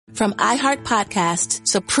From iHeart Podcasts,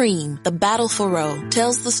 Supreme, The Battle for Roe,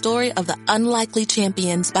 tells the story of the unlikely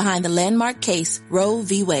champions behind the landmark case Roe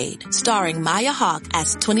v. Wade. Starring Maya Hawke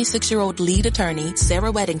as 26-year-old lead attorney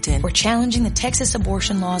Sarah Weddington. We're challenging the Texas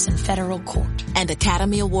abortion laws in federal court. And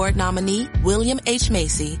Academy Award nominee William H.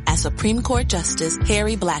 Macy as Supreme Court Justice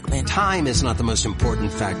Harry Blackmun. Time is not the most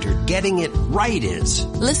important factor. Getting it right is.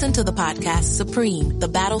 Listen to the podcast Supreme, The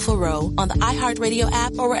Battle for Roe on the iHeartRadio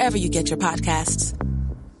app or wherever you get your podcasts.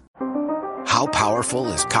 How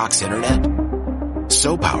powerful is Cox Internet?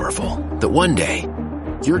 So powerful that one day,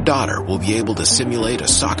 your daughter will be able to simulate a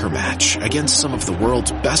soccer match against some of the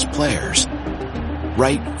world's best players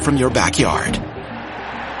right from your backyard.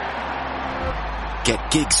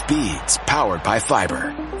 Get gig speeds powered by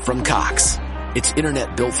fiber from Cox. It's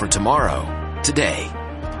internet built for tomorrow, today.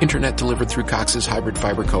 Internet delivered through Cox's hybrid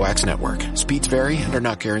fiber coax network. Speeds vary and are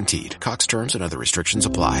not guaranteed. Cox terms and other restrictions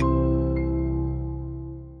apply.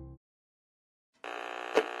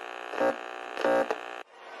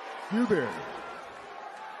 You there,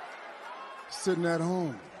 sitting at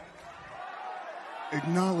home,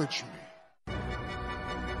 acknowledge me.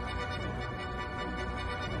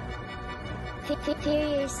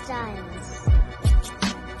 Superior Styles.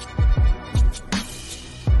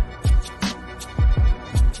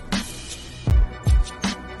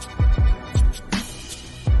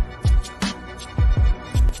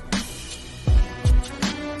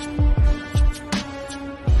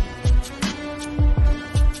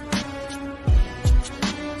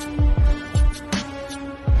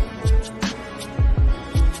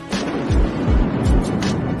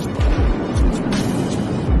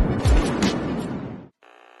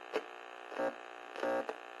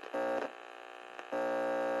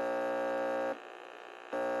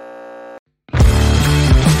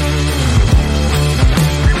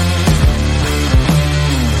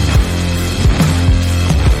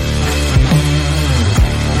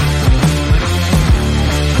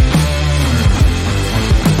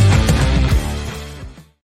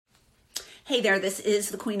 Hey there, this is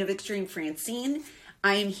the Queen of Extreme, Francine.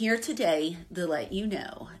 I am here today to let you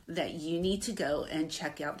know that you need to go and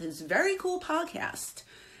check out this very cool podcast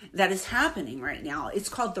that is happening right now. It's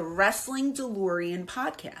called the Wrestling DeLorean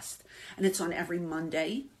Podcast, and it's on every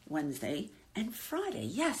Monday, Wednesday, and Friday.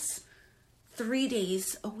 Yes, 3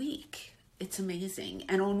 days a week. It's amazing.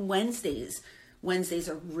 And on Wednesdays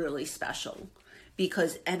are really special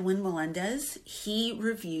because Edwin Melendez, he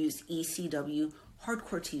reviews ECW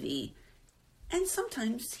Hardcore TV. And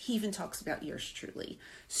sometimes he even talks about yours truly.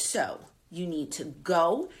 So you need to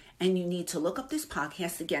go and you need to look up this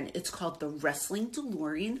podcast. Again, it's called the Wrestling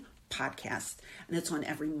DeLorean Podcast. And it's on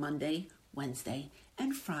every Monday, Wednesday,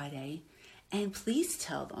 and Friday. And please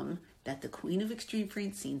tell them that the Queen of Extreme,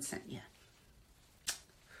 Francine, sent you.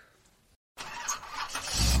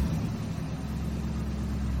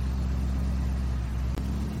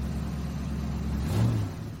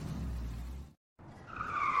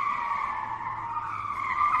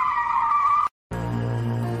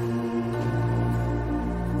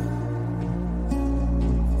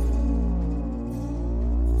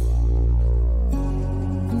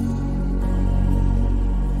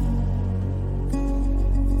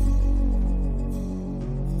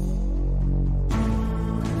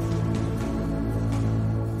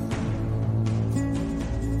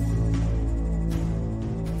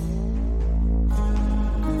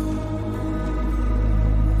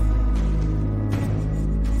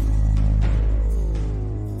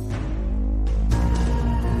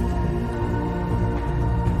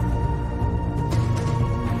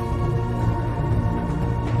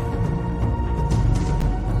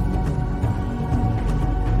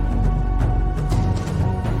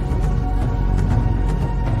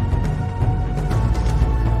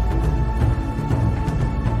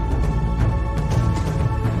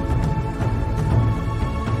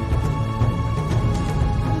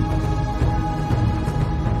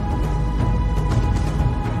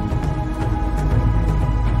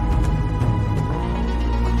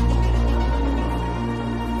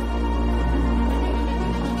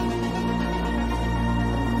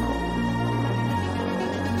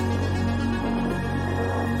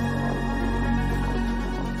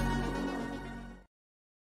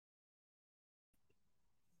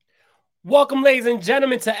 Welcome, ladies and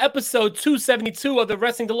gentlemen, to episode 272 of the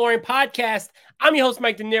Wrestling DeLorean Podcast. I'm your host,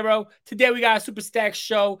 Mike De Niro. Today, we got a Super Stack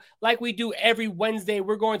show. Like we do every Wednesday,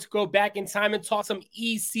 we're going to go back in time and talk some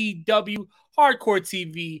ECW Hardcore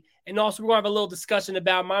TV. And also, we're going to have a little discussion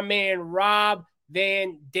about my man, Rob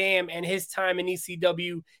Van Dam, and his time in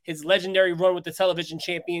ECW, his legendary run with the television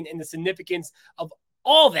champion, and the significance of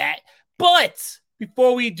all that. But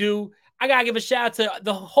before we do, I got to give a shout out to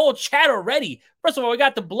the whole chat already. First of all, we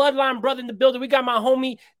got the Bloodline brother in the building. We got my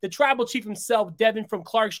homie, the tribal chief himself, Devin from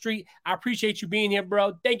Clark Street. I appreciate you being here,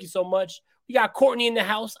 bro. Thank you so much. We got Courtney in the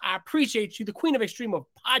house. I appreciate you, the queen of extreme of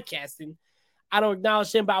podcasting. I don't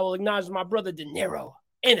acknowledge him, but I will acknowledge my brother, De Niro,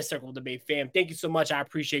 and the Circle Debate fam. Thank you so much. I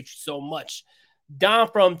appreciate you so much. Don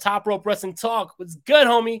from Top Rope Wrestling Talk. What's good,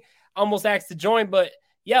 homie? Almost asked to join, but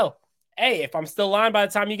yo, hey, if I'm still on by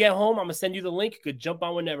the time you get home, I'm going to send you the link. You could jump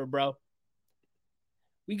on whenever, bro.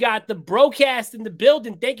 We got the broadcast in the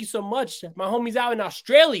building. Thank you so much. My homie's out in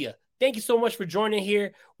Australia. Thank you so much for joining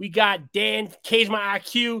here. We got Dan, Cage My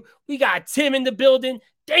IQ. We got Tim in the building.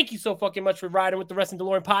 Thank you so fucking much for riding with the Wrestling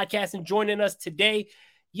DeLorean podcast and joining us today.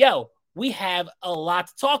 Yo, we have a lot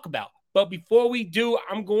to talk about. But before we do,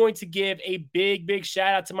 I'm going to give a big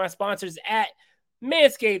shout out to my sponsors at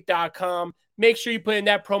Manscaped.com. Make sure you put in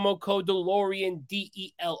that promo code DeLorean,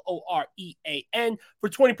 DELOREAN, for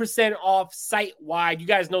 20% off site-wide. You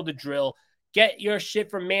guys know the drill. Get your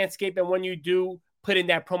shit from Manscaped, and when you do, put in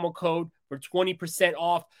that promo code for 20%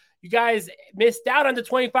 off. You guys missed out on the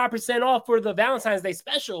 25% off for the Valentine's Day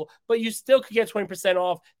special, but you still could get 20%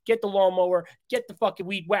 off. Get the lawnmower, get the fucking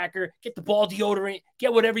weed whacker, get the ball deodorant,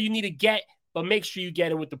 get whatever you need to get, but make sure you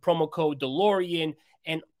get it with the promo code DeLorean.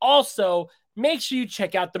 And also, make sure you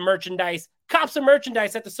check out the merchandise. Cop some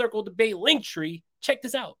merchandise at the Circle Debate Linktree. Check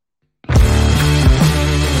this out.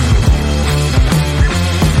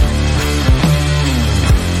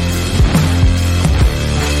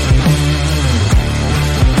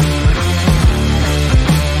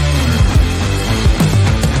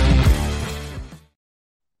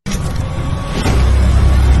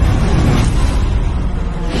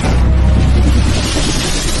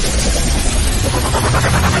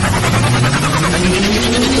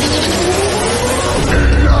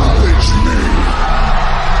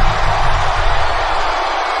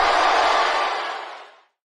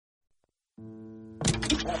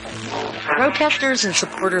 Protesters and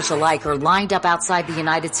supporters alike are lined up outside the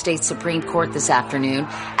United States Supreme Court this afternoon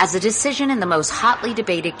as a decision in the most hotly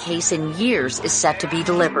debated case in years is set to be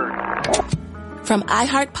delivered. From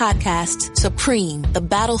iHeart Podcasts, Supreme, The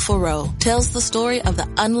Battle for Roe, tells the story of the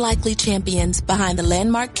unlikely champions behind the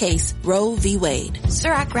landmark case Roe v. Wade.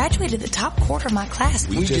 Sir, I graduated the top quarter of my class.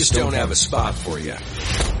 We just don't have a spot for you.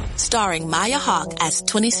 Starring Maya Hawke as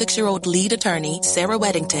 26-year-old lead attorney Sarah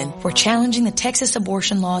Weddington. We're challenging the Texas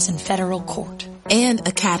abortion laws in federal court. And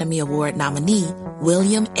Academy Award nominee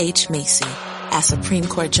William H. Macy as Supreme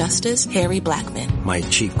Court Justice Harry Blackmun. My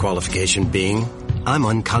chief qualification being, I'm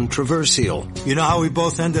uncontroversial. You know how we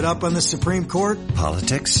both ended up on the Supreme Court?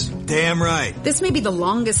 Politics? Damn right. This may be the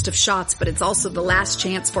longest of shots, but it's also the last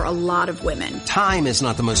chance for a lot of women. Time is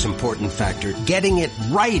not the most important factor. Getting it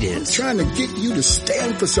right is. I'm trying to get you to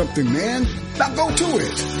stand for something, man. Now go to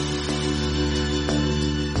it.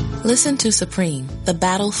 Listen to Supreme, The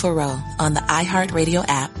Battle for Roe on the iHeartRadio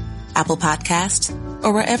app, Apple Podcasts,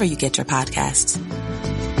 or wherever you get your podcasts.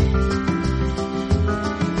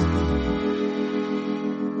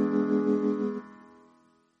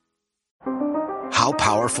 How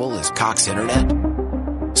powerful is Cox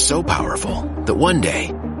Internet? So powerful that one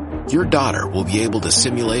day, your daughter will be able to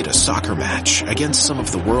simulate a soccer match against some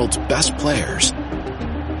of the world's best players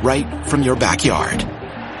right from your backyard.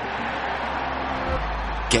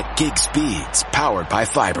 Get gig speeds powered by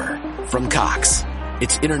fiber from Cox.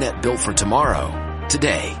 It's internet built for tomorrow,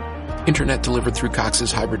 today. Internet delivered through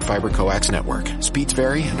Cox's hybrid fiber coax network. Speeds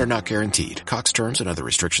vary and are not guaranteed. Cox terms and other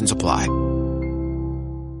restrictions apply.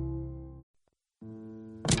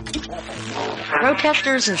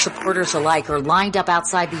 Protesters and supporters alike are lined up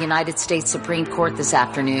outside the United States Supreme Court this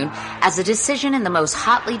afternoon as a decision in the most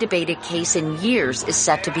hotly debated case in years is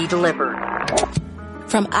set to be delivered.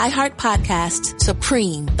 From iHeart Podcasts,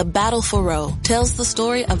 Supreme, The Battle for Roe, tells the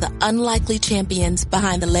story of the unlikely champions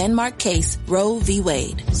behind the landmark case Roe v.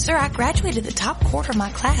 Wade. Sir, I graduated the top quarter of my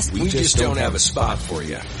class. We just don't have a spot for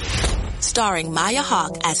you. Starring Maya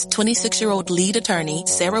Hawke as 26-year-old lead attorney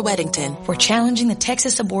Sarah Weddington. We're challenging the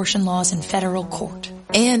Texas abortion laws in federal court.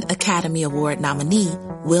 And Academy Award nominee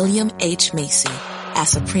William H. Macy as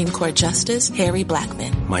Supreme Court Justice Harry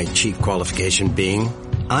Blackmun. My chief qualification being,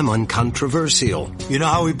 I'm uncontroversial. You know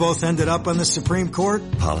how we both ended up on the Supreme Court?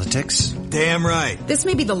 Politics? Damn right. This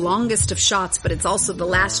may be the longest of shots, but it's also the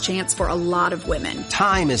last chance for a lot of women.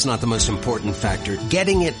 Time is not the most important factor.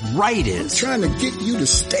 Getting it right is. I'm trying to get you to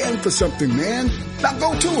stand for something, man. Now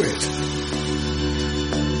go to it.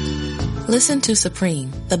 Listen to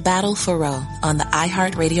Supreme, The Battle for Roe on the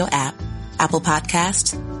iHeartRadio app, Apple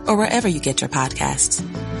Podcasts, or wherever you get your podcasts.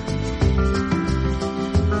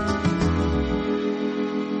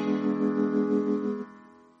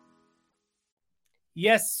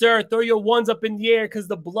 Yes, sir. Throw your ones up in the air because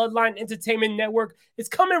the Bloodline Entertainment Network is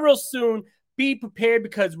coming real soon. Be prepared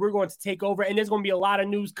because we're going to take over, and there's going to be a lot of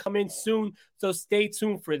news coming soon, so stay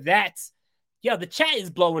tuned for that. Yeah, the chat is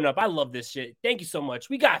blowing up. I love this shit. Thank you so much.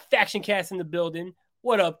 We got Faction Cast in the building.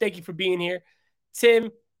 What up? Thank you for being here. Tim,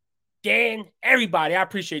 Dan, everybody. I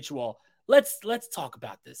appreciate you all. Let's talk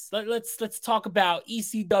about this. Let's talk about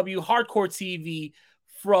ECW Hardcore TV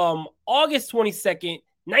from August 22nd,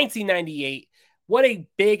 1998. What a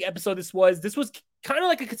big episode this was. This was kind of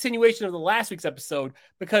like a continuation of the last week's episode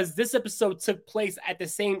because this episode took place at the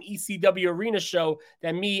same ECW arena show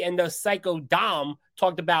that me and the Psycho Dom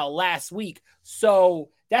talked about last week. So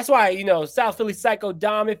that's why, South Philly Psycho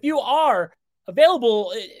Dom, if you are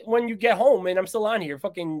available when you get home and I'm still on here,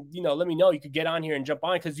 fucking, let me know. You could get on here and jump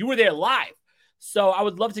on because you were there live. So I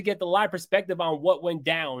would love to get the live perspective on what went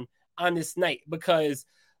down on this night because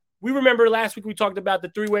we remember last week we talked about the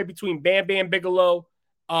three-way between Bam Bam Bigelow,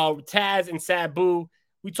 Taz, and Sabu.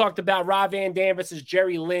 We talked about Rob Van Dam versus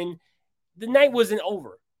Jerry Lynn. The night wasn't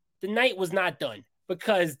over. The night was not done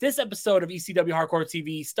because this episode of ECW Hardcore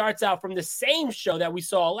TV starts out from the same show that we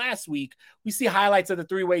saw last week. We see highlights of the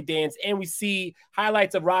three-way dance, and we see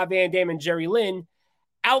highlights of Rob Van Dam and Jerry Lynn.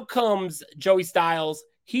 Out comes Joey Styles.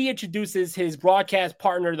 He introduces his broadcast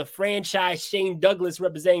partner, the franchise, Shane Douglas,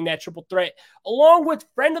 representing that triple threat, along with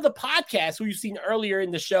friend of the podcast, who you've seen earlier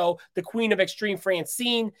in the show, the Queen of Extreme,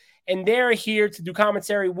 Francine. And they're here to do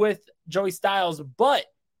commentary with Joey Styles. But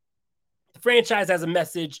the franchise has a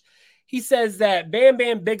message. He says that Bam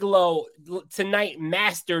Bam Bigelow tonight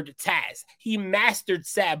mastered Taz. He mastered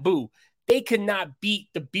Sabu. They could not beat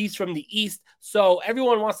the Beast from the East. So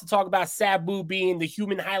everyone wants to talk about Sabu being the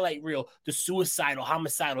human highlight reel, the suicidal,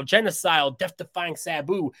 homicidal, genocidal, death-defying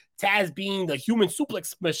Sabu. Taz being the human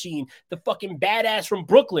suplex machine, the fucking badass from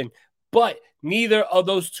Brooklyn. But neither of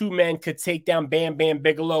those two men could take down Bam Bam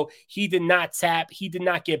Bigelow. He did not tap. He did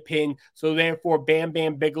not get pinned. So therefore, Bam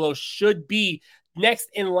Bam Bigelow should be next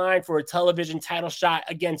in line for a television title shot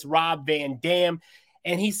against Rob Van Dam.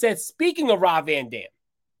 And he said, speaking of Rob Van Dam,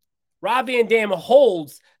 Rob Van Dam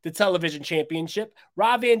holds the television championship.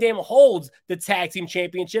 Rob Van Dam holds the tag team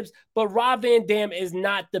championships, but Rob Van Dam is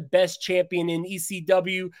not the best champion in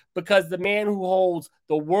ECW because the man who holds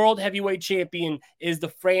the world heavyweight champion is the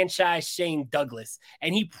franchise Shane Douglas.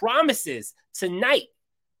 And he promises tonight,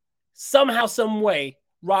 somehow, some way,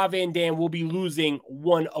 Rob Van Dam will be losing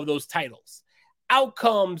one of those titles. Out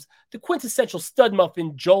comes the quintessential stud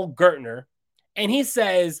muffin, Joel Gertner, and he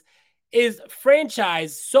says, is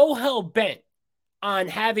franchise so hell-bent on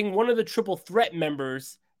having one of the triple threat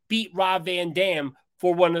members beat Rob Van Dam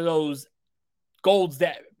for one of those golds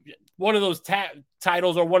that one of those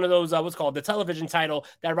titles or one of those, what's called the television title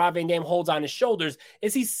that Rob Van Dam holds on his shoulders?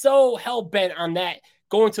 Is he so hell-bent on that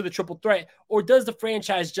going to the triple threat, or does the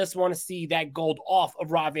franchise just want to see that gold off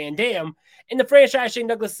of Rob Van Dam? And the franchise, Shane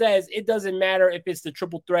Douglas, says it doesn't matter if it's the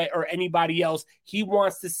triple threat or anybody else. He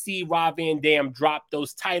wants to see Rob Van Dam drop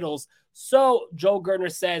those titles. So Joe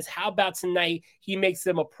Gertner says, how about tonight? He makes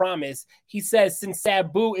them a promise. He says, since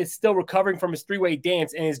Sabu is still recovering from his three-way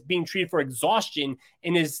dance and is being treated for exhaustion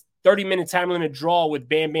in his 30-minute time limit draw with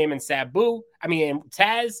Bam Bam and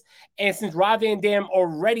Taz, and since Rob Van Dam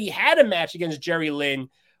already had a match against Jerry Lynn,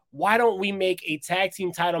 why don't we make a tag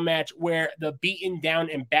team title match where the beaten down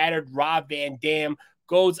and battered Rob Van Dam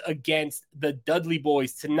goes against the Dudley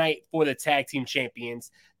Boys tonight for the tag team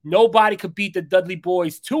champions? Nobody could beat the Dudley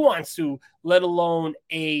Boys 2-on-2, let alone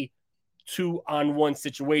a 2-on-1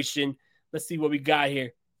 situation. Let's see what we got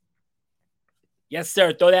here. Yes,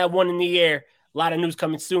 sir. Throw that one in the air. A lot of news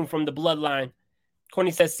coming soon from the Bloodline. Courtney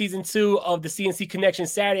says season 2 of the CNC Connection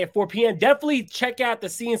Saturday at 4 p.m. Definitely check out the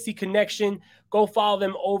CNC Connection. Go follow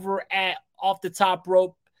them over at Off the Top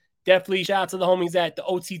Rope. Definitely shout out to the homies at the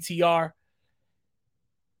OTTR.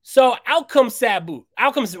 So out comes Sabu.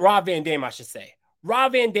 Out comes Rob Van Dam, I should say.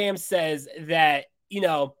 Rob Van Dam says that,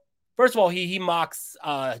 first of all, he mocks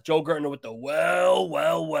Joe Gertner with the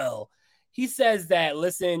well. He says that,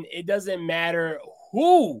 listen, it doesn't matter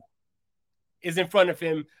who is in front of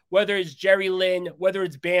him, whether it's Jerry Lynn, whether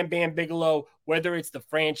it's Bam Bam Bigelow, whether it's the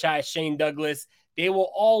franchise Shane Douglas, they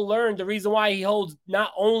will all learn the reason why he holds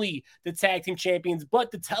not only the tag team champions,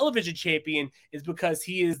 but the television champion is because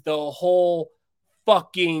he is the whole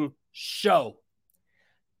fucking show.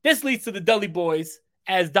 This leads to the Dudley Boys,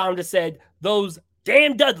 as Dom just said, those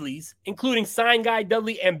damn Dudleys, including Sign Guy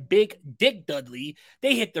Dudley and Big Dick Dudley,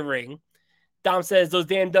 they hit the ring. Dom says those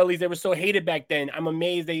damn Dudleys, they were so hated back then. I'm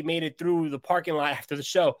amazed they made it through the parking lot after the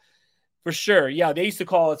show. For sure. Yeah, they used to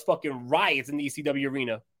call us fucking riots in the ECW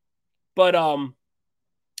arena. But,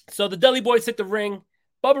 so the Dudley Boys hit the ring.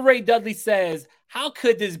 Bubba Ray Dudley says, how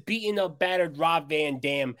could this beaten up, battered Rob Van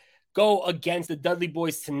Dam go against the Dudley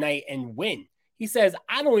Boys tonight and win? He says,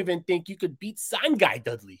 I don't even think you could beat Sign Guy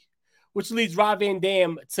Dudley, which leads Rob Van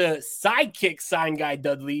Dam to sidekick Sign Guy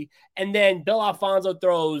Dudley. And then Bill Alfonso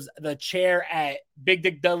throws the chair at Big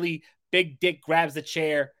Dick Dudley. Big Dick grabs the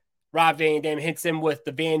chair. Rob Van Dam hits him with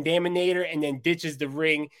the Van Daminator and then ditches the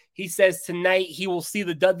ring. He says tonight he will see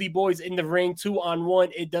the Dudley Boys in the ring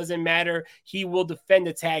 2-on-1. It doesn't matter. He will defend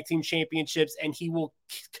the tag team championships and he will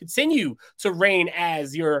continue to reign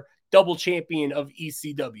as your double champion of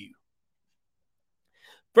ECW.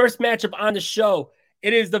 First matchup on the show.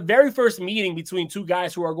 It is the very first meeting between two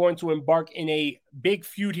guys who are going to embark in a big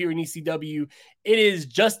feud here in ECW. It is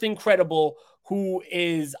Justin Credible, who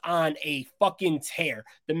is on a fucking tear.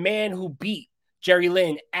 The man who beat Jerry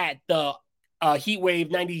Lynn at the Heatwave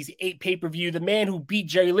 98 pay-per-view, the man who beat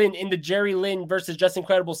Jerry Lynn in the Jerry Lynn versus Justin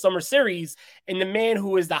Credible Summer Series, and the man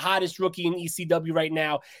who is the hottest rookie in ECW right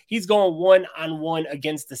now. He's going one-on-one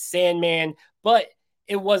against the Sandman, but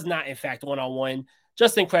it was not, in fact, one-on-one.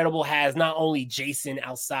 Justin Credible has not only Jason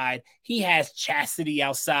outside, he has Chastity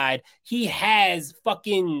outside. He has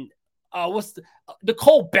fucking,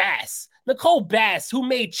 Nicole Bass. Nicole Bass, who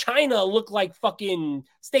made China look like fucking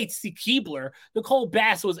Stacy Keibler. Nicole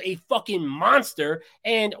Bass was a fucking monster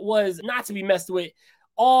and was not to be messed with.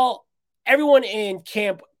 Everyone in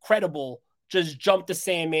Camp Credible just jumped the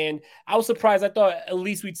Sandman. I was surprised. I thought at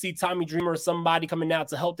least we'd see Tommy Dreamer or somebody coming out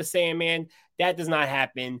to help the Sandman. That does not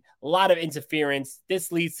happen. A lot of interference.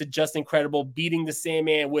 This leads to Justin Credible beating the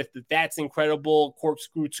Sandman with the That's Incredible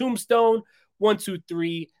corkscrew tombstone. 1, 2,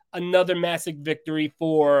 3. Another massive victory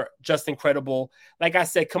for Justin Credible. Like I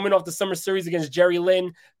said, coming off the Summer Series against Jerry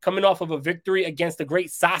Lynn, coming off of a victory against the great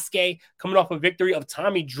Sasuke, coming off a victory of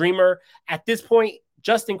Tommy Dreamer. At this point,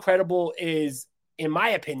 Justin Credible is, in my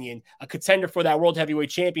opinion, a contender for that World Heavyweight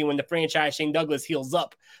Champion when the franchise Shane Douglas heals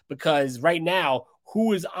up. Because right now,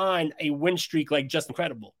 who is on a win streak like Justin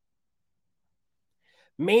Credible?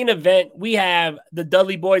 Main event, we have the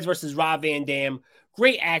Dudley Boys versus Rob Van Dam.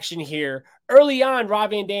 Great action here. Early on,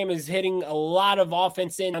 Rob Van Dam is hitting a lot of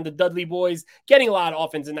offense in on the Dudley Boys, getting a lot of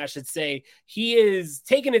offense in, I should say. He is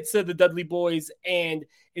taking it to the Dudley Boys and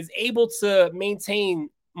is able to maintain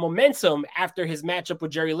momentum after his matchup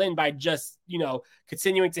with Jerry Lynn by just,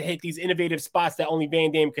 continuing to hit these innovative spots that only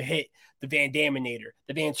Van Dam could hit. The Van Daminator,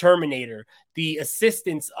 the Van Terminator, the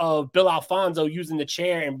assistance of Bill Alfonso using the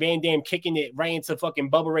chair and Van Dam kicking it right into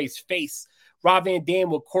fucking Bubba Ray's face. Rob Van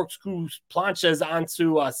Dam with corkscrew planchas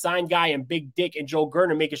onto Sign Guy and Big Dick and Joe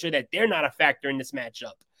Gerner, making sure that they're not a factor in this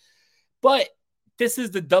matchup. But this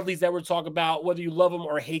is the Dudleys that we're talking about. Whether you love them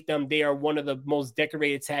or hate them, they are one of the most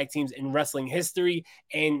decorated tag teams in wrestling history,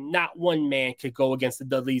 and not one man could go against the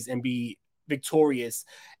Dudleys and be victorious.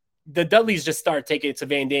 The Dudleys just start taking it to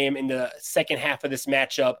Van Dam in the second half of this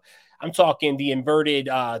matchup. I'm talking the inverted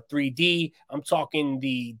 3D. I'm talking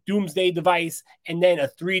the Doomsday device, and then a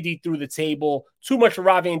 3D through the table. Too much for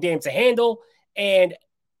Rob Van Dam to handle. And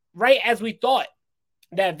right as we thought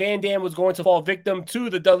that Van Dam was going to fall victim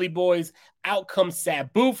to the Dudley Boys, out comes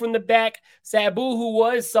Sabu from the back. Sabu, who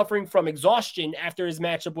was suffering from exhaustion after his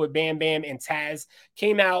matchup with Bam Bam and Taz,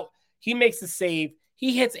 came out. He makes the save.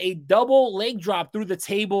 He hits a double leg drop through the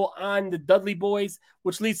table on the Dudley Boys,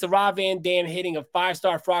 which leads to Rob Van Dam hitting a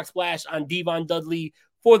 5-star frog splash on Devon Dudley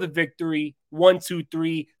for the victory. 1, 2,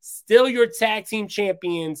 3. Still your tag team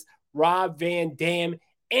champions, Rob Van Dam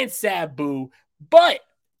and Sabu. But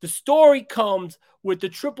the story comes with the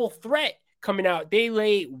triple threat coming out. They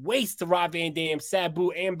lay waste to Rob Van Dam, Sabu,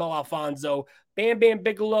 and Bill Alfonso. Bam Bam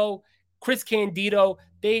Bigelow, Chris Candido,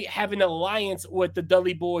 they have an alliance with the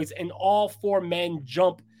Dudley Boys, and all 4 men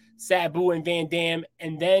jump Sabu and Van Dam,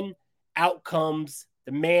 and then out comes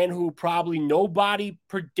the man who probably nobody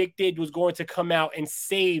predicted was going to come out and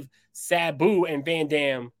save Sabu and Van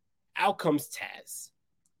Dam. Out comes Taz.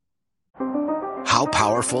 How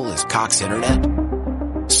powerful is Cox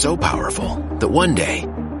Internet? So powerful that one day,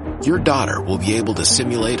 your daughter will be able to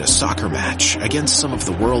simulate a soccer match against some of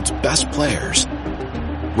the world's best players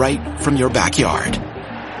right from your backyard.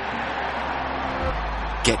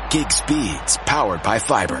 Get gig speeds powered by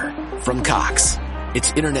fiber from Cox.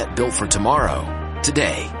 It's internet built for tomorrow,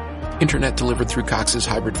 today. Internet delivered through Cox's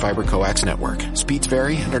hybrid fiber coax network. Speeds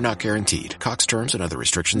vary and are not guaranteed. Cox terms and other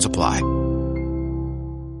restrictions apply.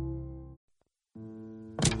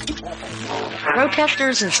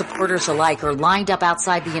 Protesters and supporters alike are lined up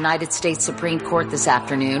outside the United States Supreme Court this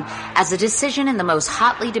afternoon as a decision in the most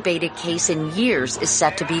hotly debated case in years is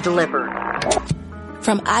set to be delivered.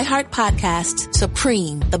 From iHeart Podcasts,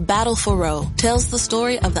 Supreme, The Battle for Roe, tells the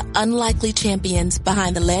story of the unlikely champions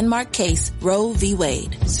behind the landmark case Roe v.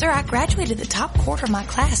 Wade. Sir, I graduated the top quarter of my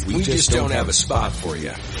class. We just don't have a spot for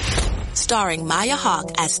you. Starring Maya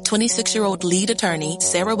Hawke as 26-year-old lead attorney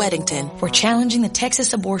Sarah Weddington. For challenging the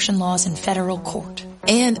Texas abortion laws in federal court.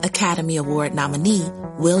 And Academy Award nominee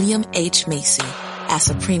William H. Macy as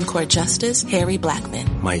Supreme Court Justice Harry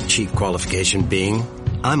Blackmun. My chief qualification being,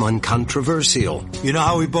 I'm uncontroversial. You know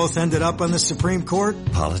how we both ended up on the Supreme Court?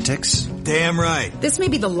 Politics? Damn right. This may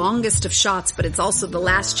be the longest of shots, but it's also the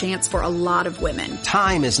last chance for a lot of women.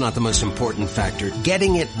 Time is not the most important factor.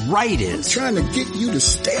 Getting it right is. I'm trying to get you to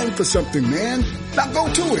stand for something, man. Now go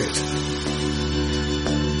to it.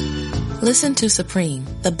 Listen to Supreme,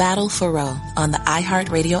 The Battle for Roe on the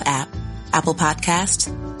iHeartRadio app, Apple Podcasts,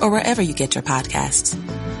 or wherever you get your podcasts.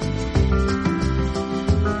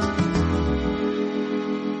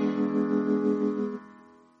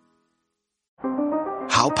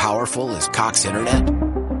 How powerful is Cox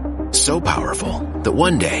Internet? So powerful that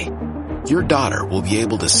one day, your daughter will be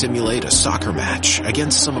able to simulate a soccer match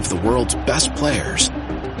against some of the world's best players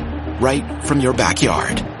right from your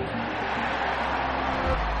backyard.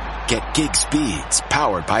 Get gig speeds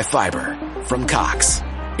powered by fiber from Cox.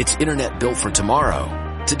 It's internet built for tomorrow,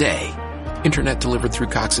 today. Internet delivered through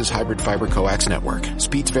Cox's hybrid fiber coax network.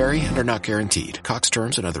 Speeds vary and are not guaranteed. Cox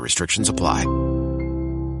terms and other restrictions apply.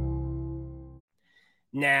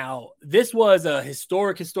 Now, this was a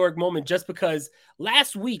historic moment just because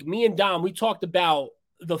last week, me and Dom, we talked about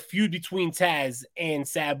the feud between Taz and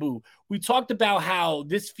Sabu. We talked about how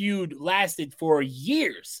this feud lasted for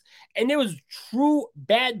years, and there was true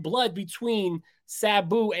bad blood between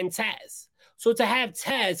Sabu and Taz. So to have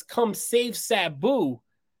Taz come save Sabu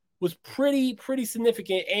was pretty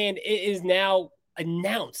significant, and it is now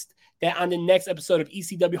announced that on the next episode of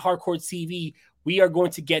ECW Hardcore TV, we are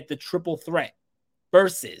going to get the triple threat.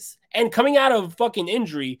 Versus, and coming out of fucking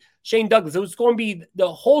injury, Shane Douglas. It was going to be the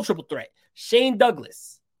whole triple threat. Shane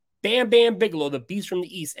Douglas, Bam Bam Bigelow, the Beast from the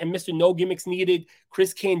East, and Mr. No Gimmicks Needed,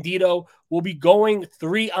 Chris Candido, will be going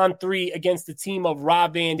 3-on-3 against the team of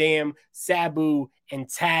Rob Van Dam, Sabu, and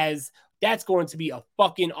Taz. That's going to be a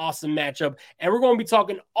fucking awesome matchup. And we're going to be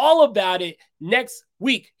talking all about it next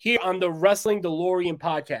week here on the Wrestling DeLorean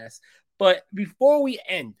podcast. But before we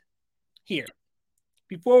end here,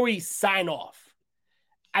 before we sign off,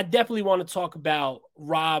 I definitely want to talk about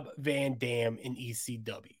Rob Van Dam in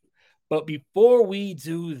ECW. But before we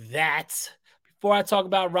do that, before I talk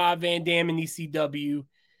about Rob Van Dam in ECW,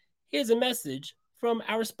 here's a message from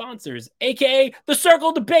our sponsors, a.k.a. The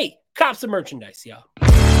Circle Debate. Cop some merchandise, y'all.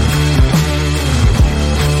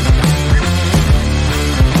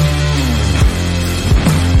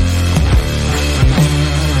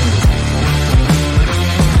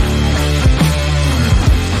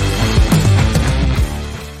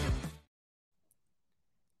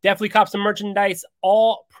 Definitely cop some merchandise.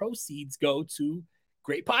 All proceeds go to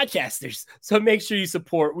great podcasters. So make sure you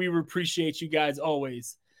support. We appreciate you guys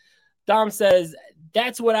always. Dom says,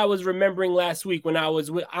 that's what I was remembering last week when I was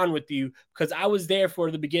on with you, because I was there for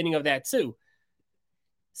the beginning of that too.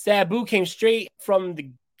 Sabu came straight from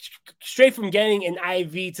getting an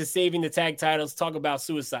IV to saving the tag titles. Talk about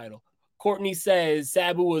suicidal. Courtney says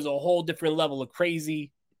Sabu was a whole different level of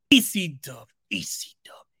crazy. ECW.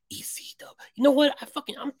 You know what?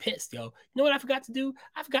 I'm pissed, yo. You know what I forgot to do?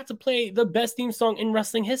 I forgot to play the best theme song in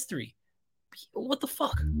wrestling history. What the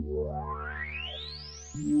fuck?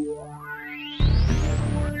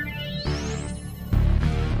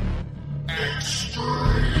 Extreme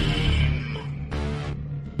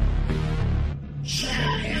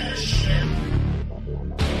Championship.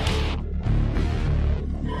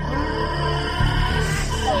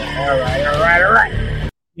 All right.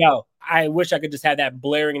 Yo, I wish I could just have that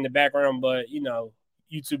blaring in the background, but, you know,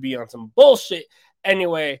 YouTube be on some bullshit.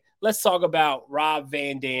 Anyway, let's talk about Rob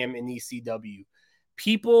Van Dam in ECW.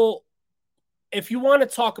 People, if you want to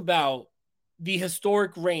talk about the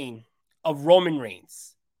historic reign of Roman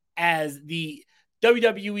Reigns as the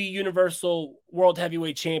WWE Universal World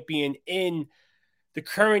Heavyweight Champion in the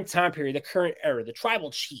current time period, the current era, the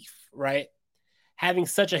Tribal Chief, right? Having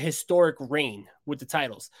such a historic reign with the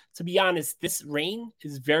titles. To be honest, this reign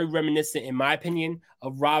is very reminiscent, in my opinion,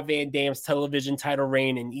 of Rob Van Dam's television title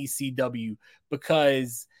reign in ECW,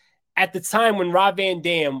 because at the time when Rob Van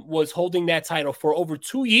Dam was holding that title for over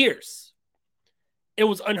 2 years, it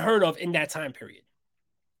was unheard of in that time period.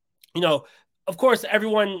 You know, of course,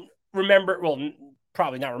 everyone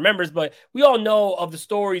probably not remembers, but we all know of the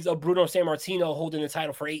stories of Bruno Sammartino holding the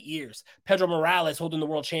title for 8 years, Pedro Morales holding the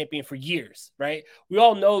world champion for years, right? We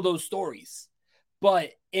all know those stories.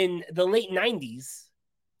 But in the late 90s,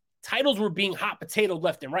 titles were being hot potatoed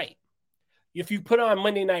left and right. If you put on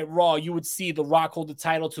Monday Night Raw, you would see The Rock hold the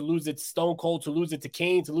title, to lose it to Stone Cold, to lose it to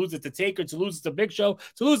Kane, to lose it to Taker, to lose it to Big Show,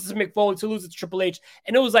 to lose it to Mick Foley, to lose it to Triple H.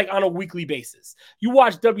 And it was like on a weekly basis. You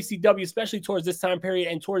watch WCW, especially towards this time period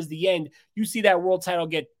and towards the end, you see that world title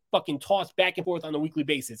get fucking tossed back and forth on a weekly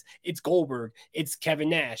basis. It's Goldberg, it's Kevin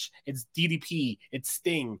Nash, it's DDP, it's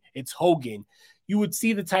Sting, it's Hogan. You would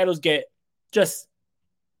see the titles get just,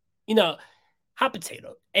 hot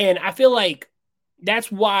potato. And I feel like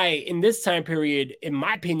that's why in this time period, in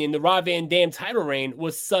my opinion, the Rob Van Dam title reign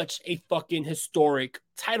was such a fucking historic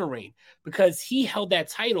title reign, because he held that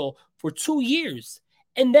title for 2 years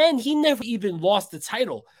and then he never even lost the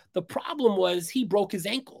title. The problem was he broke his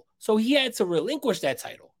ankle, so he had to relinquish that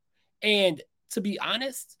title. And to be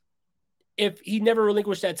honest, if he never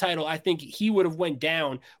relinquished that title, I think he would have went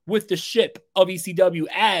down with the ship of ECW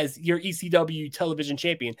as your ECW television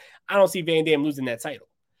champion. I don't see Van Dam losing that title.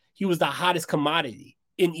 He was the hottest commodity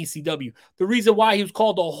in ECW. The reason why he was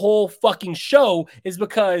called the whole fucking show is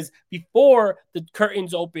because before the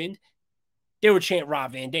curtains opened, they would chant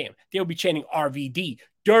Rob Van Dam. They'll be chanting RVD.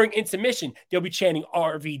 During intermission, they'll be chanting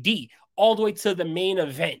RVD all the way to the main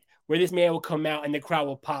event where this man will come out and the crowd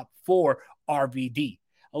will pop for RVD.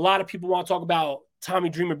 A lot of people want to talk about Tommy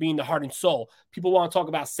Dreamer being the heart and soul. People want to talk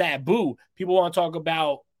about Sabu. People want to talk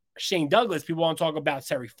about Shane Douglas. People want to talk about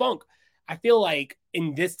Terry Funk. I feel like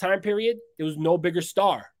in this time period, there was no bigger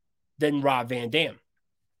star than Rob Van Dam.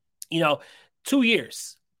 2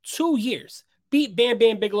 years, beat Bam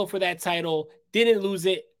Bam Bigelow for that title, didn't lose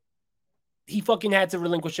it. He fucking had to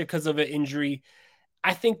relinquish it because of an injury.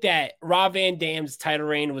 I think that Rob Van Dam's title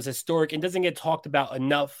reign was historic and doesn't get talked about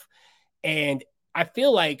enough. And I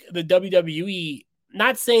feel like the WWE,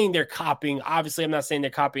 not saying they're copying, obviously I'm not saying they're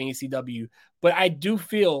copying ECW, but I do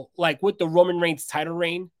feel like with the Roman Reigns title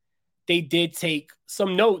reign, they did take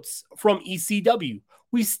some notes from ECW.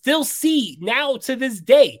 We still see now to this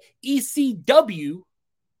day ECW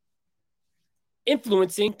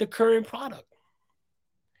influencing the current product.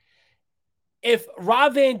 If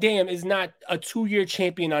Rob Van Dam is not a 2-year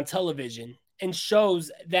champion on television and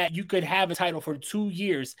shows that you could have a title for 2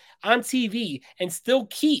 years on TV and still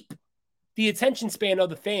keep the attention span of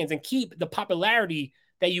the fans and keep the popularity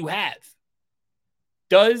that you have,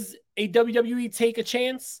 does a WWE take a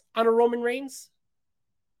chance on a Roman Reigns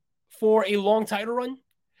for a long title run?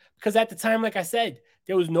 Because at the time, like I said,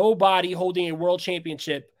 there was nobody holding a world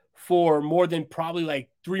championship for more than probably like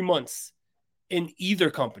 3 months in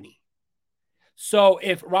either company. So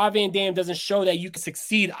if Rob Van Dam doesn't show that you can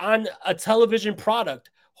succeed on a television product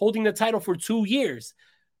holding the title for 2 years,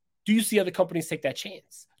 do you see other companies take that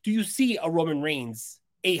chance? Do you see a Roman Reigns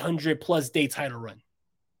 800-plus day title run?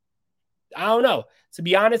 I don't know. To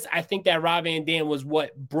be honest, I think that Rob Van Dam was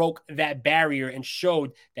what broke that barrier and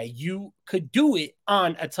showed that you could do it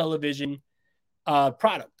on a television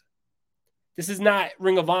product. This is not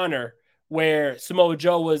Ring of Honor, where Samoa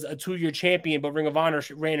Joe was a 2-year champion, but Ring of Honor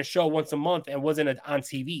ran a show once a month and wasn't on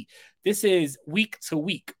TV. This is week to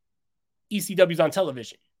week. ECW's on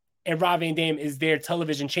television, and Rob Van Dam is their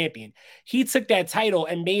television champion. He took that title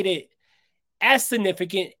and made it as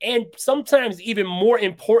significant and sometimes even more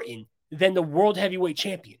important than the World Heavyweight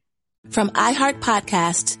Champion. From iHeart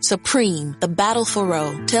Podcasts, Supreme, The Battle for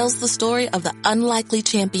Roe tells the story of the unlikely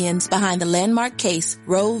champions behind the landmark case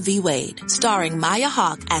Roe v. Wade, starring Maya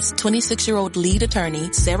Hawke as 26-year-old lead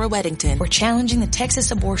attorney Sarah Weddington. We're challenging the Texas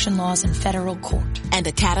abortion laws in federal court. And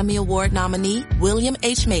Academy Award nominee William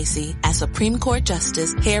H. Macy as Supreme Court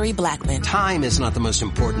Justice Harry Blackmun. Time is not the most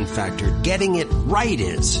important factor. Getting it right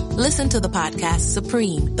is. Listen to the podcast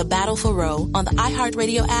Supreme, The Battle for Roe on the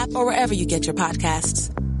iHeartRadio app or wherever you get your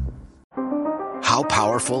podcasts. How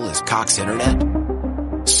powerful is Cox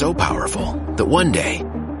Internet? So powerful that one day,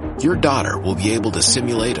 your daughter will be able to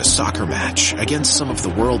simulate a soccer match against some of the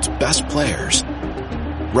world's best players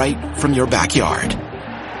right from your backyard.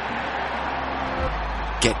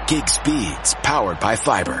 Get gig speeds powered by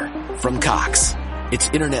fiber from Cox. It's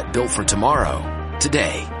internet built for tomorrow,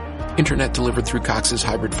 today. Internet delivered through Cox's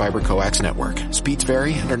hybrid fiber coax network. Speeds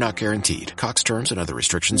vary and are not guaranteed. Cox terms and other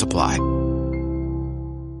restrictions apply.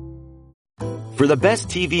 For the best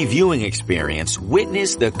TV viewing experience,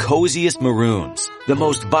 witness the coziest maroons, the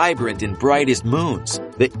most vibrant and brightest moons,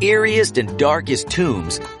 the eeriest and darkest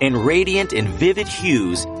tombs, and radiant and vivid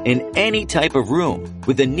hues in any type of room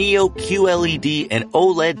with the Neo QLED and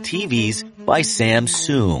OLED TVs by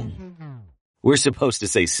Samsung. We're supposed to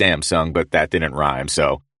say Samsung, but that didn't rhyme,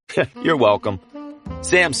 so you're welcome.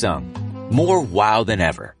 Samsung, more wow than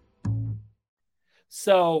ever.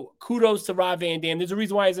 So kudos to Rob Van Dam. There's a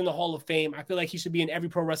reason why he's in the Hall of Fame. I feel like he should be in every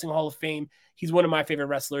pro wrestling Hall of Fame. He's one of my favorite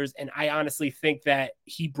wrestlers, and I honestly think that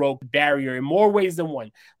he broke the barrier in more ways than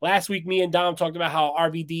one. Last week, me and Dom talked about how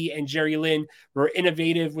RVD and Jerry Lynn were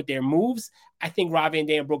innovative with their moves. I think Rob Van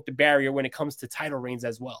Dam broke the barrier when it comes to title reigns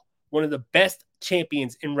as well. One of the best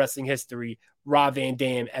champions in wrestling history, Rob Van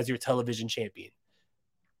Dam as your television champion.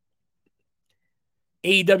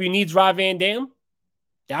 AEW needs Rob Van Dam.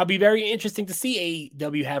 That'll be very interesting to see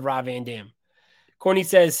AEW have Rob Van Dam. Courtney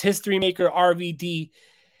says, history maker RVD,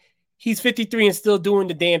 he's 53 and still doing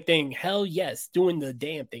the damn thing. Hell yes, doing the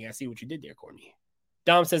damn thing. I see what you did there, Courtney.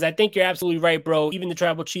 Dom says, I think you're absolutely right, bro. Even the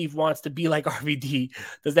tribal chief wants to be like RVD.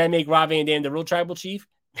 Does that make Rob Van Dam the real tribal chief?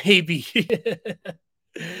 Maybe.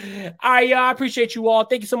 I appreciate you all.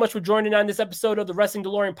 Thank you so much for joining on this episode of the Wrestling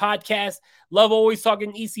DeLorean podcast. Love always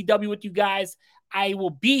talking ECW with you guys. I will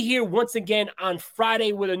be here once again on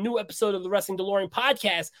Friday with a new episode of the Wrestling DeLorean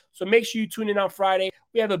podcast. So make sure you tune in on Friday.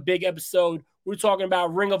 We have a big episode. We're talking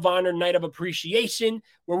about Ring of Honor Night of Appreciation,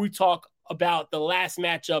 where we talk about the last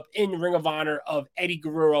matchup in Ring of Honor of Eddie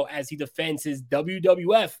Guerrero as he defends his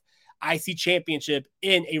WWF IC Championship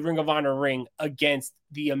in a Ring of Honor ring against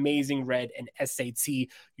the Amazing Red and SAT.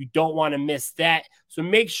 You don't want to miss that. So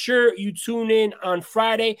make sure you tune in on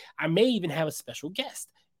Friday. I may even have a special guest.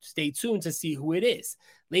 Stay tuned to see who it is.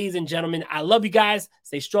 Ladies and gentlemen, I love you guys.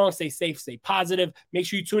 Stay strong, stay safe, stay positive. Make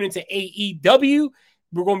sure you tune into AEW.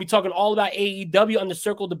 We're going to be talking all about AEW on the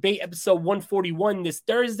Circle Debate episode 141 this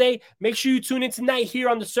Thursday. Make sure you tune in tonight here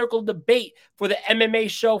on the Circle Debate for the MMA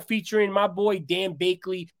show featuring my boy Dan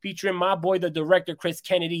Bakley, featuring my boy, the director, Chris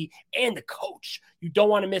Kennedy, and the coach. You don't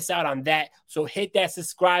want to miss out on that. So hit that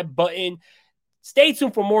subscribe button. Stay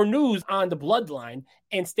tuned for more news on the Bloodline,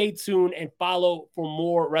 and stay tuned and follow for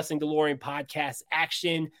more Wrestling DeLorean podcast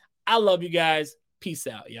action. I love you guys. Peace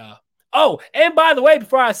out, y'all. Oh, and by the way,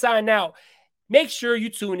 before I sign out, make sure you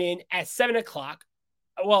tune in at 7 o'clock.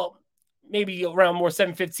 Well, maybe around more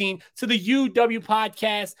 7:15 to the UW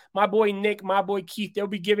podcast. My boy Nick, my boy Keith, they'll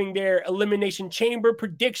be giving their Elimination Chamber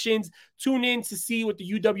predictions. Tune in to see what the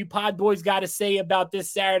UW Pod Boys got to say about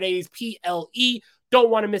this Saturday's PLE. Don't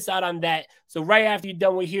want to miss out on that. So right after you're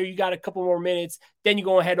done with here, you got a couple more minutes. Then you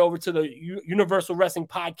go and head over to the Universal Wrestling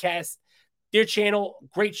Podcast, their channel.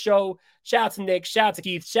 Great show. Shout out to Nick. Shout out to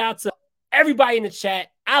Keith. Shout out to everybody in the chat.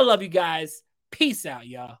 I love you guys. Peace out,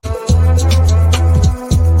 y'all.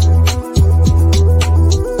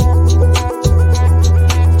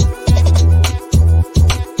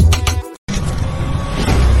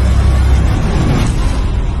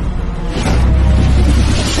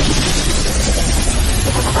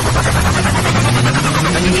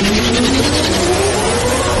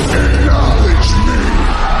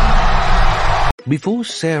 Before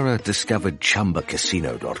Sarah discovered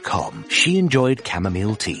ChumbaCasino.com, she enjoyed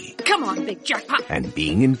chamomile tea. Come on, big jackpot. And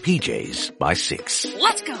being in PJs by 6.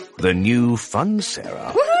 Let's go. The new fun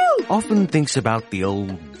Sarah often thinks about the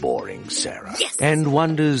old boring Sarah. Yes. And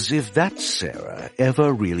wonders if that Sarah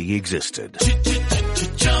ever really existed.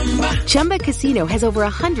 Chumba Casino has over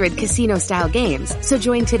 100 casino-style games. So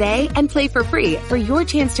join today and play for free for your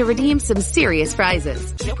chance to redeem some serious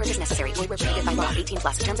prizes. No purchase necessary. Void where prohibited by law.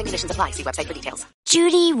 18+. Terms and conditions apply. See website for details.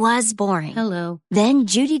 Judy was boring. Hello. Then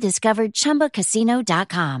Judy discovered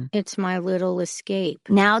ChumbaCasino.com. It's my little escape.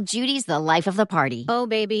 Now Judy's the life of the party. Oh,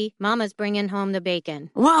 baby, mama's bringing home the bacon.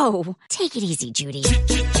 Whoa, take it easy, Judy.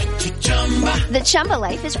 The Chumba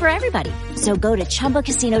life is for everybody. So go to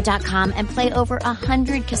ChumbaCasino.com and play over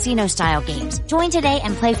 100 casino-style games. Join today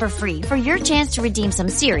and play for free for your chance to redeem some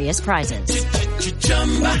serious prizes.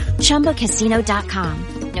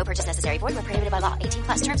 ChumbaCasino.com. No purchase necessary. Void where prohibited by law.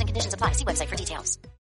 18+. Terms and conditions apply. See website for details.